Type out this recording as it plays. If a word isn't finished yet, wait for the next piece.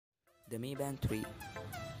The Mi Band 3,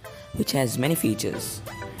 which has many features.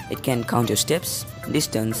 It can count your steps,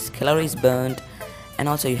 distance, calories burned, and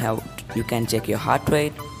also you can check your heart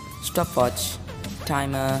rate, stopwatch,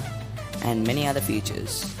 timer, and many other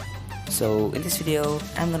features. So in this video,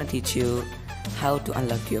 I'm gonna teach you how to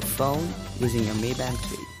unlock your phone using your Mi Band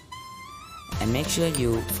 3. And make sure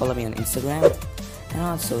you follow me on Instagram, and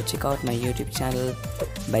also check out my YouTube channel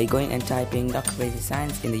by going and typing Dr. Crazy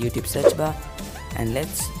Science in the YouTube search bar. And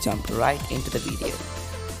let's jump right into the video.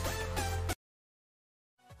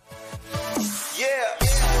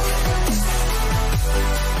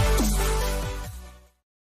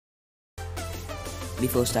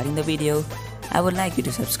 Before starting the video, I would like you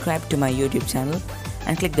to subscribe to my YouTube channel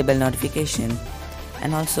and click the bell notification,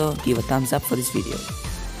 and also give a thumbs up for this video.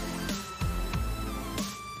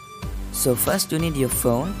 So first you need your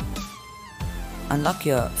phone. Unlock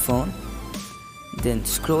your phone, then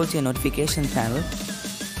scroll to your notification panel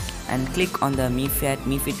and click on the Mi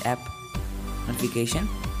Fit app notification,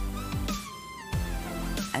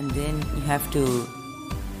 and then you have to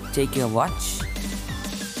take your watch,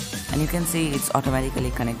 and you can see it's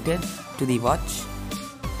automatically connected to the watch.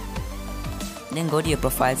 Then go to your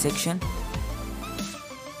profile section.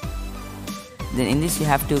 Then in this you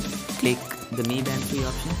have to click the Mi Band 3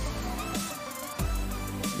 option.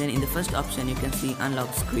 Then in the first option you can see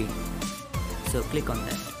unlock screen, so click on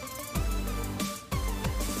that.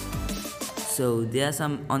 So there are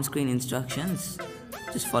some on-screen instructions,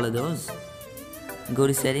 just follow those. Go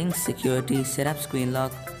to settings, security, set up screen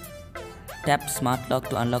lock, tap smart lock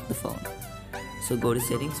to unlock the phone. So go to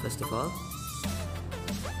settings first of all,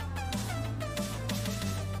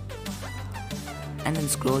 and then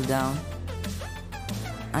scroll down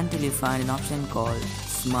until you find an option called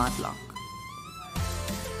smart lock.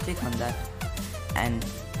 Click on that and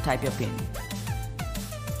type your PIN.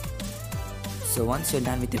 So once you're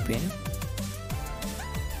done with your PIN,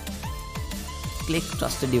 click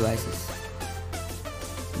trusted devices.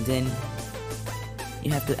 Then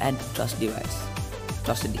you have to add trusted device.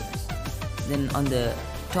 Then on the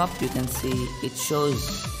top you can see it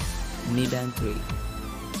shows Mi Band 3.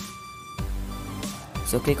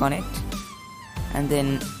 So click on it and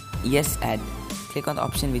then yes add. Click on the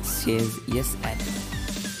option which says yes add.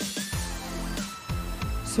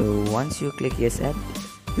 So once you click yes add,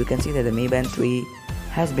 you can see that the Mi Band 3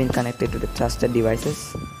 has been connected to the trusted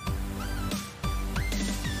devices,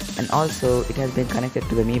 and also it has been connected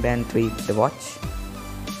to the Mi Band 3, the watch.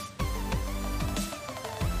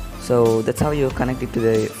 So that's how you connect it to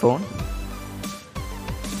the phone.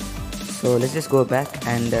 So let's just go back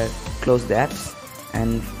and close the apps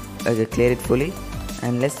and clear it fully,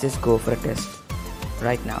 and let's just go for a test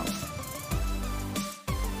right now.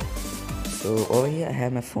 So over here I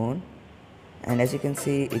have my phone, and as you can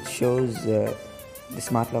see it shows the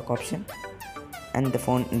smart lock option, and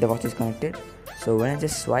the watch is connected. So when I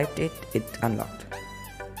just swiped it, it unlocked.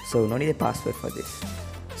 So no need a password for this.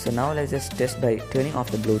 So now let's just test by turning off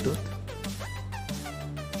the Bluetooth,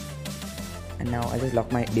 and now I just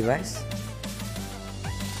lock my device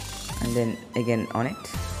and then again on it.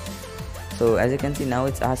 So as you can see now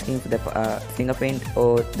it's asking for the fingerprint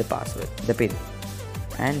or the password, the PIN,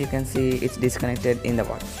 and you can see it's disconnected in the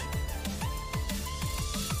watch.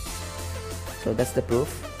 So that's the proof.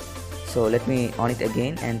 So let me on it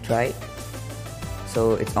again and try it.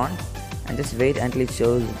 So it's on, and just wait until it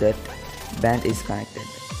shows that band is connected.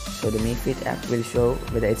 So the Mi Fit app will show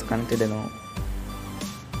whether it's connected or no.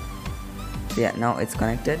 So yeah, now it's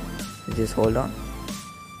connected. So just hold on,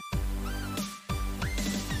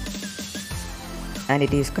 and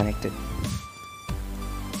it is connected.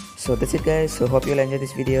 So that's it guys. So hope you'll enjoy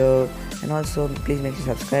this video, and also please make sure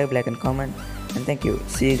to subscribe, like and comment, and thank you.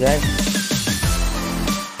 See you guys.